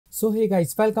So hey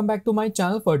guys, welcome back to my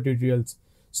channel for tutorials.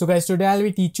 So guys, today I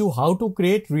will teach you how to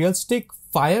create realistic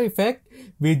fire effect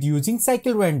with using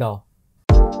cycle render.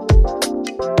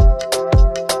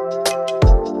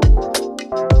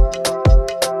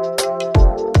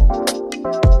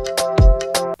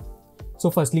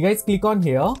 So firstly guys, click on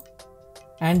here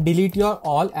and delete your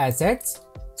all assets.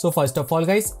 So first of all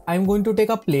guys, I'm going to take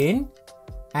a plane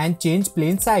and change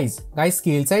plane size. Guys,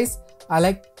 scale size I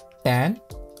like 10,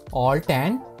 all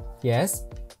 10. Yes,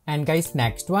 and guys,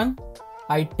 next one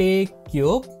I take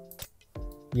cube.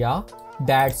 Yeah,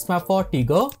 that's my for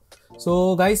Tiger.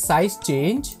 So guys, size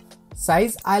change,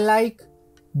 size I like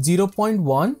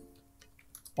 0.1,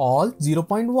 all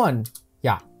 0.1.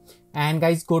 Yeah, and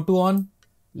guys, go to on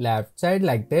left side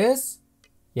like this.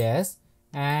 Yes,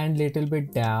 and little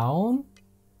bit down.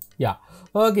 Yeah,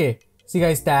 okay, see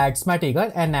guys, that's my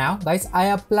Tiger. And now guys,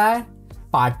 I apply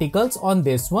particles on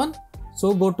this one.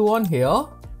 So go to on here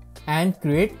and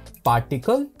create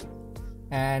particle,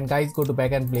 and guys, go to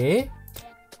back and play.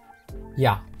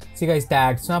 Yeah, see guys,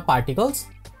 that's my particles,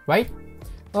 right?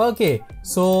 Okay,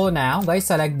 so now guys,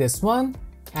 select this one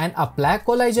and apply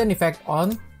collision effect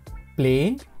on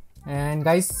plane, and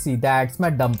guys, see, that's my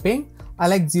dumping I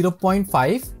like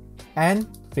 0.5 and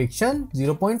friction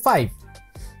 0.5.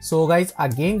 So guys,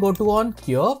 again go to on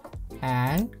cube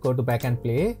and go to back and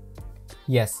play.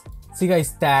 Yes, see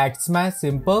guys, that's my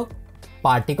simple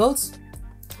particles.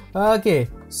 Okay,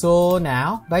 so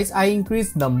now guys, I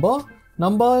increase number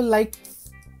like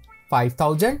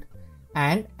 5000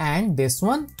 and this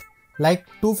one like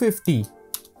 250.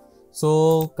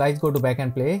 So guys, go to back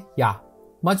and play. Yeah,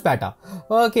 much better.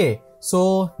 Okay,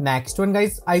 so next one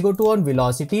guys, I go to on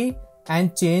velocity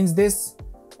and change this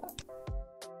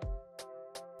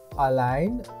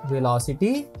align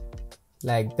velocity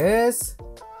like this.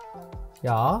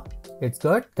 Yeah, it's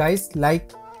good guys,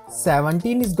 like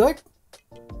 17 is good.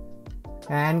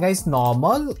 And guys,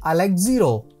 normal I like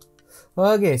 0.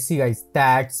 Okay, see guys,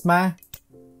 that's my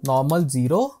normal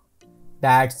 0,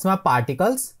 that's my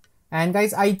particles. And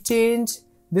guys, I change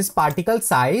this particle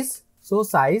size. So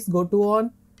size, go to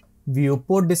on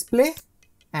viewport display,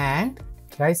 and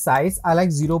guys, size I like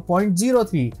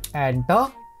 0.03, enter.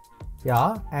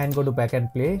 Yeah, and go to back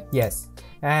and play. Yes,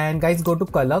 and guys, go to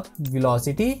color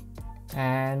velocity,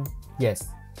 and yes,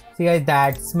 see guys,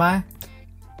 that's my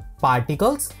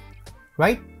particles,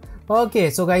 right? Okay,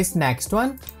 so guys, next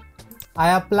one I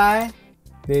apply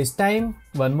this time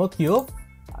one more cube.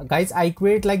 Guys, I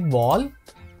create like wall.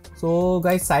 So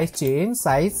guys, size change,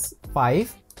 size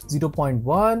 5,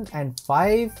 0.1 and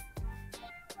 5.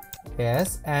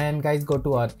 Yes, and guys, go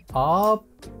to up,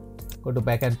 go to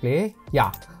back and play.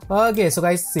 Yeah, okay, so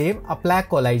guys, same, apply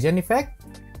collision effect.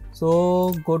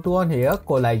 So go to on here,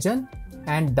 collision,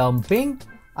 and dumping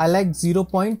I like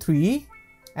 0.3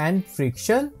 and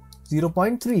friction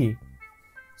 0.3.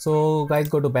 So guys,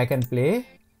 go to back and play.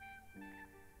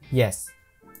 Yes,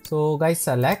 so guys,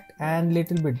 select and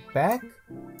little bit back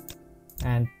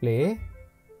and play.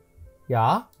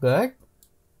 Yeah, good.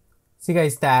 See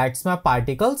guys, that's my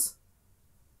particles.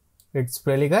 It's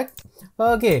really good.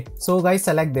 Okay, so guys,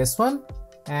 select this one,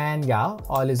 and yeah,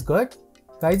 all is good.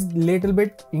 Guys, little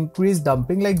bit increase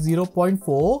dumping like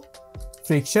 0.4,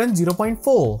 friction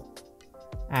 0.4,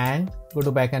 and go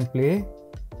to back and play.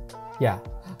 Yeah,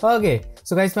 okay,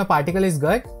 so guys, my particle is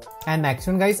good. And next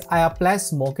one guys, I apply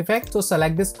smoke effect. So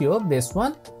select this cube, this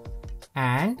one,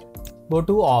 and go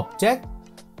to object,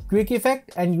 quick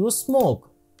effect, and use smoke.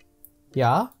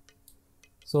 Yeah,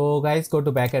 so guys, go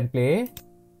to back and play.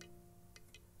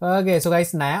 Okay, so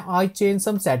guys, now I change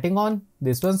some setting on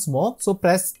this one, smoke. So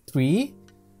press 3,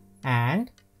 and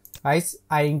guys,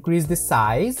 I increase the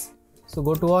size. So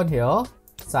go to on here,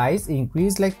 size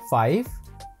increase like 5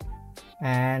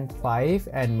 and 5,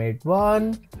 and mid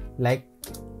one like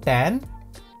 10.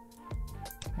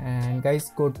 And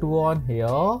guys, go to on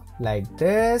here like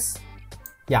this.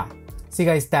 Yeah, see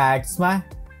guys, that's my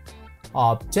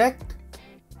object,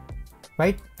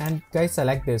 right? And guys,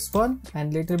 select this one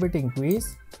and little bit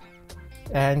increase,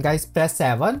 and guys, press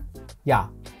 7. Yeah,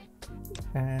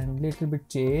 and little bit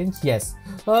change. Yes,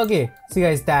 okay, see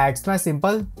guys, that's my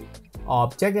simple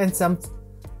object and some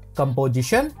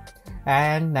composition.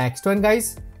 And next one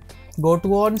guys, go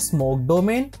to on smoke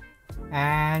domain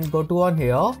and go to on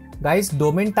here. Guys,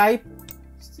 domain type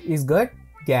is good,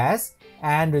 gas,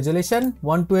 and resolution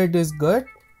 128 is good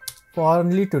for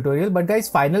only tutorial. But guys,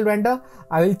 final render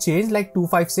I will change like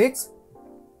 256.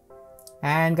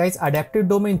 And guys, adaptive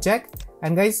domain check,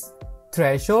 and guys,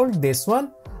 threshold, this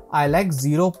one I like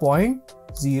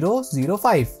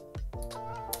 0.005,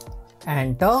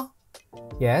 enter.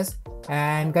 Yes,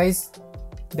 and guys,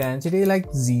 density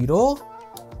like 0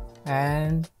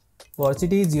 and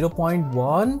velocity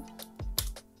 0.1.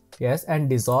 Yes, and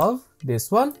dissolve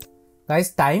this one.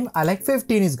 Guys, time I like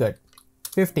 15 is good.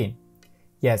 15.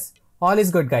 Yes, all is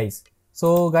good guys.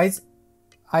 So guys,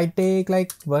 I take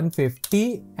like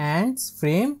 150 ants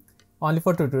frame only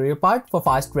for tutorial part for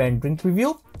fast rendering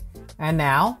preview. And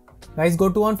now guys, go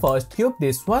to on first cube,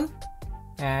 this one.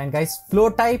 And guys, flow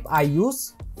type I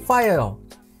use fire.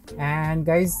 And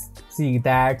guys, see,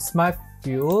 that's my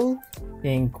fuel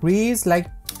increase like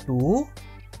 2.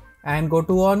 And go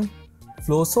to on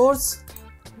flow source.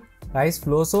 Guys,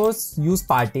 flow source use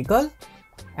particle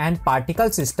and particle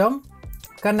system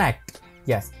connect.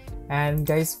 Yes, and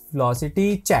guys,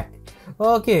 velocity check.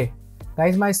 Okay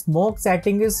guys, my smoke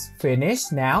setting is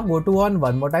finished. Now go to on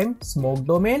one more time smoke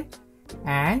domain.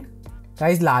 And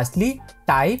guys, lastly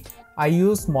type I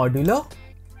use modular.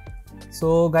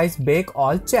 So guys, bake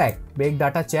all check, bake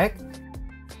data check.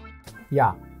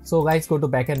 Yeah, so guys, go to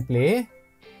back and play.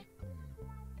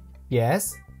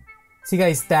 Yes, see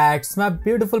guys, that's my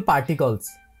beautiful particles.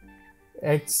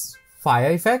 It's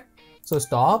fire effect. So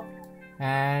stop.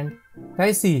 And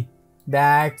guys, see,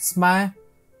 that's my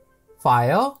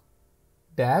fire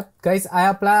depth. Guys, I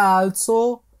apply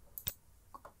also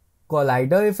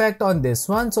collider effect on this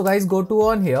one. So guys, go to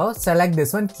on here, select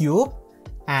this one cube,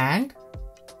 and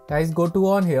guys, go to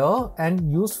on here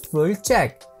and use fill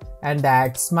check, and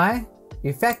that's my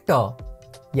effector.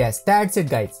 Yes, that's it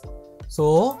guys.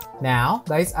 So now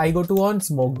guys, I go to on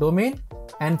smoke domain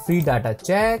and free data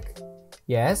check.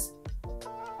 Yes,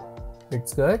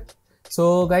 it's good.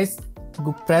 So guys,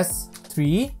 go press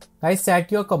 3. Guys,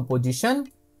 set your composition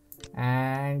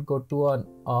and go to on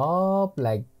up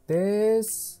like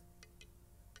this.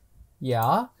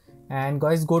 Yeah, and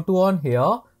guys, go to on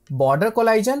here border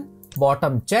collision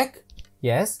bottom check.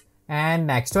 Yes, and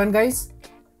next one guys,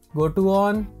 go to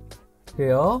on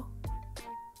here.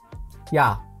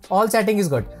 Yeah, all setting is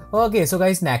good. Okay, so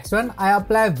guys, next one I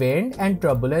apply wind and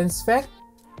turbulence effect.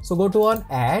 So go to on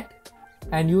add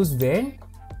and use wind,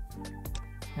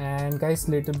 and guys,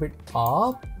 little bit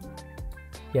up.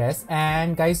 Yes,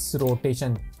 and guys,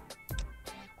 rotation,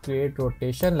 create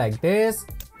rotation like this.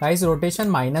 Guys, rotation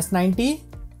minus 90.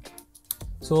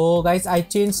 So guys, I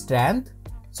change strength.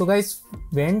 So guys,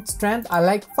 wind strength I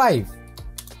like 5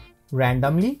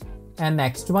 randomly. And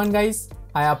next one guys,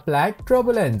 I apply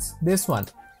turbulence, this one,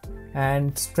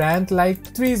 and strength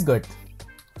like 3 is good.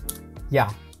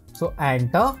 Yeah, so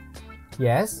enter.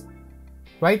 Yes,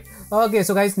 right. Okay,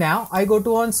 so guys, now I go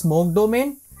to on smoke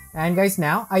domain, and guys,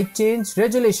 now I change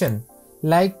resolution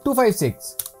like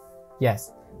 256.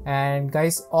 Yes, and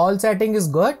guys, all setting is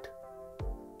good.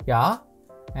 Yeah,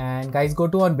 and guys, go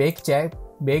to on bake check,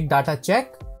 bake data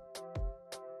check.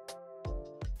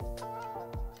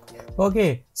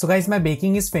 Okay, so guys, my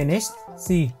baking is finished.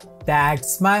 See,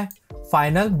 that's my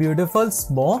final beautiful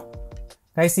smoke.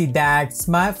 Guys, see, that's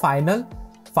my final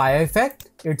fire effect.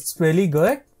 It's really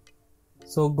good.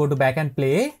 So go to back and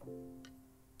play.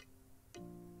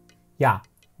 Yeah,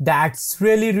 that's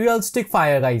really realistic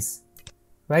fire guys,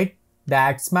 right?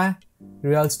 That's my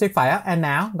realistic fire. And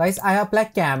now guys, I apply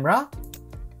camera.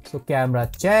 So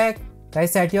camera check.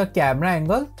 Guys, set your camera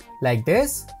angle like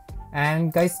this.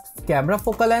 And guys, camera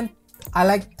focal length I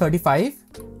like 35.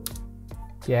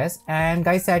 Yes, and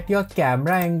guys, set your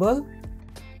camera angle.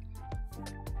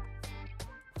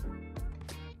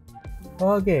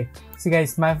 Okay, see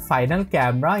guys, my final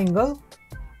camera angle,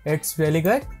 it's really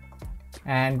good.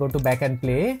 And go to back and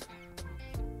play.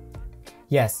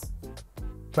 Yes,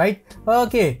 right.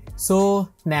 Okay, so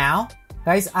now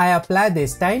guys, I apply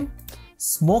this time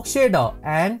smoke shader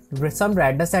and some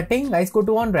render setting. Guys, go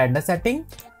to on render setting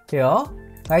here.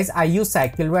 Guys, I use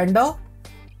cycle render,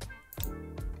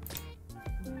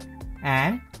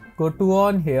 and go to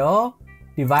on here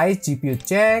device GPU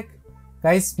check.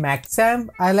 Guys, max amp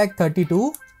I like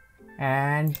 32,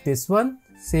 and this one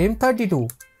same 32.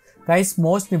 Guys,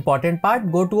 most important part,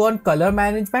 go to on color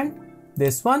management,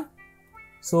 this one.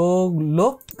 So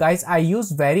look guys, I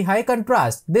use very high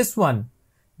contrast, this one.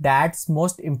 That's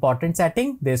most important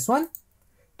setting, this one.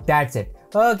 That's it.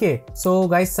 Okay, so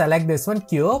guys, select this one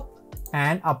cube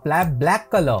and apply black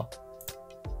color,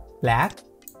 black,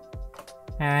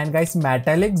 and guys,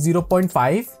 metallic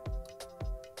 0.5.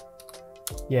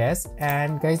 Yes,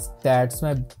 and guys, that's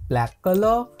my black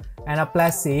color, and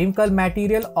apply same color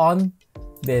material on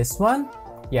this one.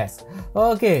 Yes.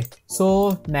 Okay,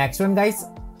 so next one guys,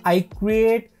 I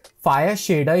create fire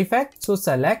shader effect. So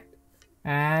select,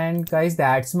 and guys,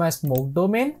 that's my smoke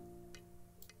domain.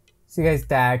 See guys,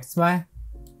 that's my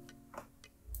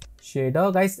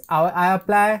shader. Guys, I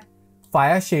apply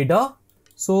fire shader.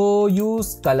 So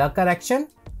use color correction.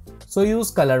 So use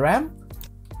color ramp.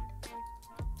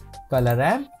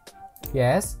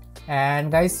 Yes.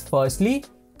 And guys, firstly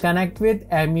connect with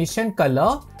emission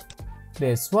color,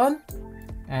 this one,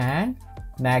 and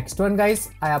next one guys,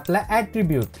 I apply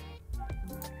attribute.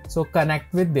 So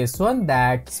connect with this one,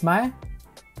 that's my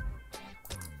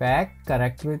fact,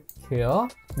 connect with here,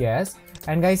 yes.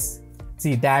 And guys,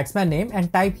 see, that's my name,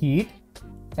 and type heat,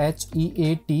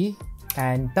 HEAT,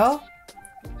 enter.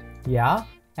 Yeah.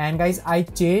 And guys, I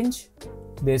change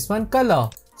this one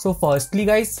color. So firstly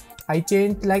guys, I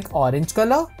change like orange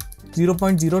color,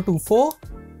 0.024,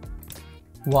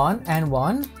 1 and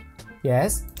 1,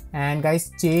 yes. And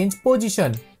guys, change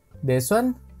position, this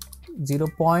one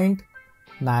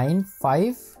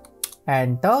 0.95,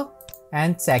 enter.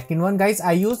 And second one guys,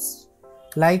 I use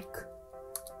like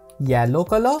yellow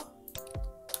color,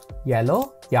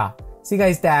 yellow, yeah. See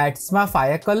guys, that's my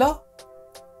fire color,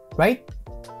 right?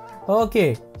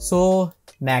 Okay, so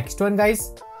next one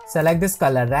guys, select this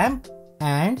color ramp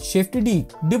and shift D,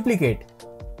 duplicate,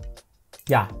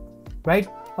 yeah, right?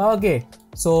 Okay,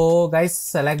 so guys,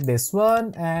 select this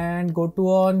one and go to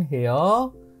on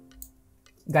here,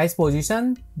 guys,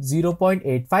 position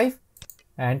 0.85,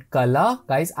 and color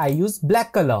guys, I use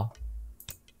black color,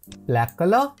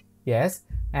 yes.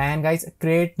 And guys,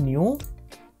 create new,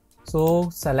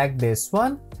 so select this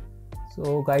one.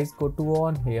 So guys, go to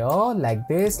on here like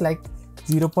this, like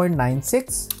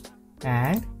 0.96,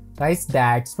 and guys,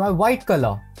 that's my white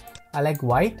color. I like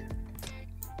white,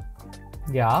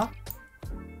 yeah,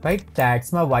 right,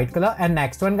 that's my white color. And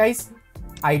next one guys,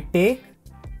 I take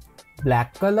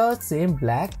black color, same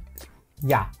black,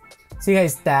 yeah. See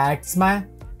guys, that's my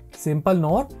simple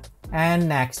node. And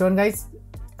next one guys,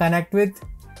 connect with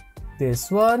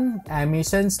this one,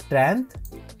 emission strength,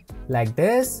 like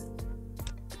this,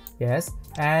 yes.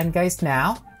 And guys,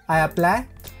 now I apply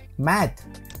math.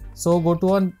 So go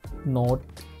to on node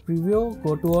preview,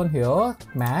 go to on here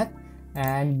math,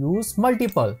 and use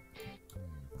multiple.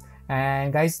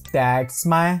 And guys, that's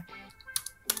my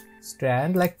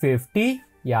strength like 50,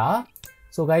 yeah.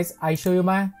 So guys, I show you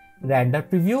my render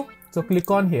preview. So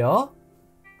click on here,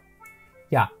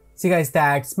 yeah. See guys,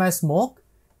 that's my smoke.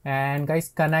 And guys,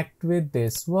 connect with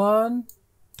this one,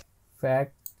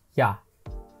 fact, yeah.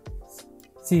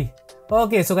 See,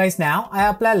 okay, so guys, now I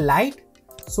apply light.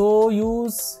 So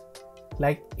use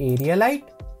like area light,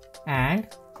 and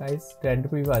guys, render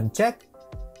preview uncheck,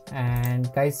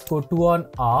 and guys, go to on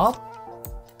up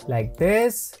like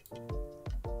this.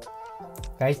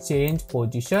 Guys, change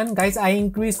position. Guys, I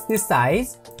increase the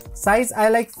size I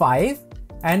like 5,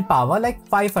 and power like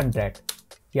 500,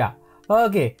 yeah.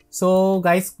 Okay, so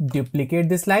guys, duplicate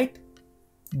this light,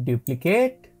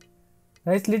 duplicate,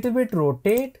 guys, little bit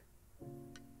rotate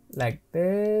like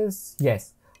this,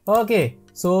 yes. Okay,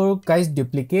 so guys,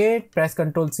 duplicate, press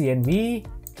Ctrl C and V,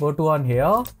 go to on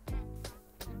here,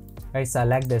 guys,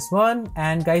 select this one,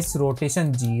 and guys,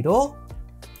 rotation 0,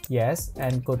 yes.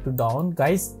 And go to down,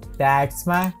 guys, that's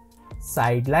my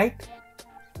side light,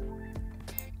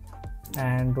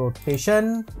 and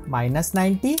rotation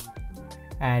 -90,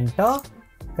 enter.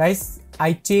 Guys,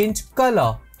 I change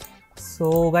color.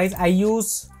 So guys, I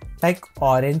use like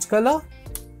orange color,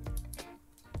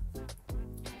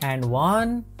 and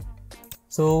 1.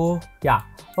 So yeah,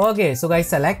 okay, so guys,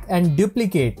 select and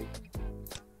duplicate,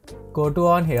 go to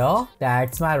on here,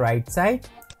 that's my right side,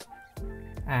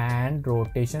 and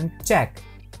rotation check,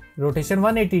 rotation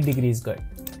 180 degrees, good.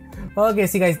 Okay,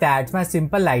 see guys, that's my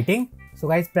simple lighting. So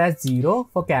guys, press 0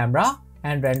 for camera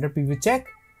and render preview check,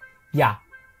 yeah,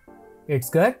 it's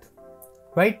good,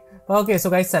 right? Okay, so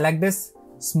guys, select this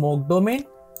smoke domain,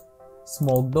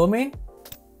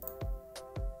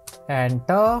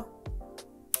 enter,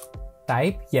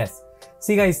 type, yes.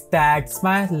 See guys, that's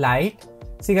my light.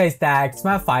 See guys, that's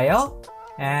my fire.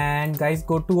 And guys,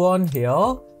 go to on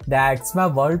here, that's my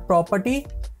world property,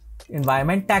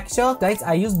 environment texture. Guys,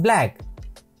 I use black,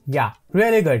 yeah,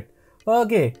 really good.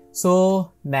 Okay,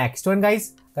 so next one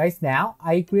guys, now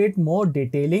I create more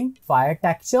detailing fire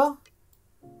texture.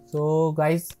 So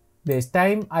guys, this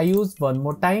time I use one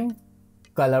more time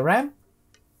color ramp.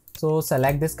 So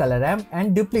select this color ramp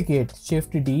and duplicate,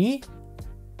 shift D,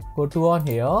 go to on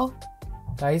here,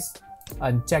 guys,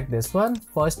 uncheck this one,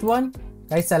 first one,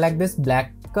 guys, select this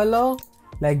black color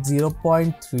like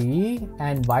 0.3,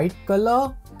 and white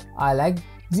color I like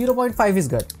 0.5 is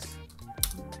good,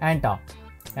 enter.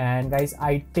 And guys,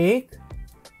 I take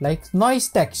like noise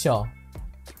texture,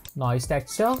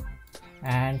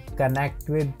 and connect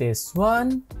with this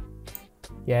one,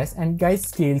 yes. And guys,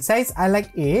 scale size I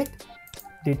like 8,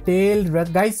 detail,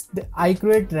 guys, I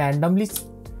create randomly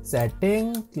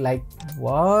setting like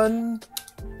 1.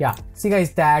 Yeah, see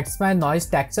guys, that's my noise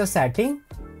texture setting,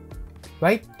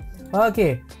 right?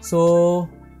 Okay, so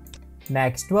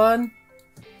next one,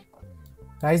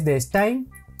 guys, this time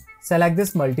select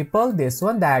this multiple, this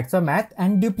one, that's a math,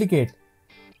 and duplicate.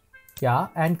 Yeah,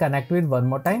 and connect with one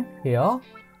more time here.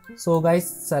 So guys,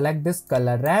 select this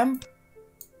color ramp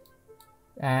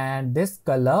and this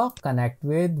color, connect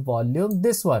with volume,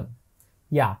 this one.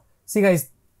 Yeah, see guys,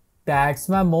 that's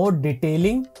my more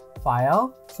detailing fire.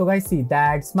 So guys, see,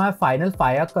 that's my final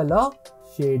fire color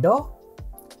shader.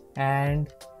 And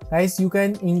guys, you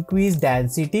can increase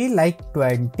density like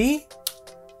 20.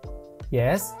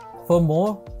 Yes, for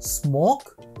more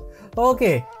smoke.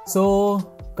 Okay,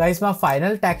 so guys, my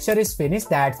final texture is finished.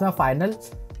 That's my final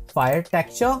fire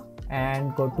texture.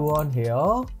 And go to on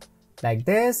here like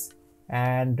this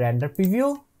and render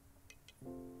preview.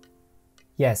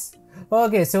 Yes.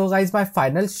 Okay, so guys, my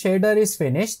final shader is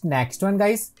finished. Next one,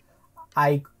 guys,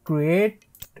 I create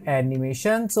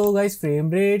animation. So guys, frame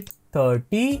rate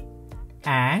 30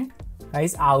 and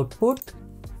guys, output,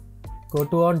 go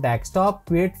to on desktop,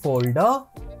 create folder,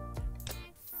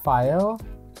 fire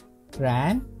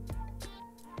ran,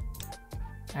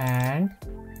 and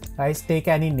guys, take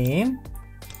any name.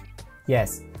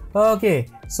 Yes. Okay,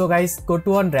 so guys, go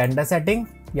to on render setting.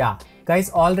 Yeah, guys,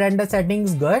 all render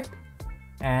settings good.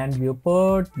 And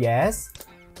viewport, yes.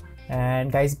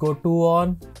 And guys, go to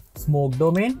on smoke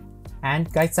domain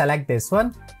and guys, select this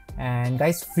one. And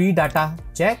guys, free data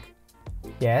check.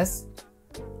 Yes.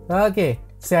 Okay,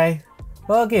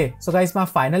 so guys, my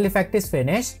final effect is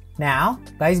finished. Now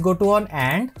guys, go to on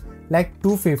and like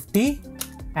 250,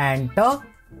 enter.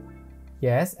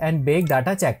 Yes, and bake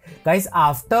data check. Guys,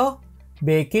 after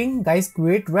baking, guys,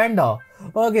 create render.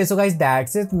 Okay, so guys,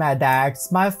 that's it.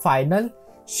 That's my final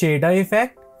shader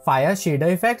effect, fire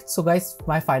shader effect. So guys,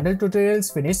 my final tutorial is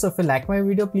finished. So if you like my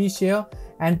video, please share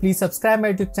and please subscribe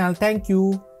my YouTube channel. Thank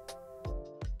you.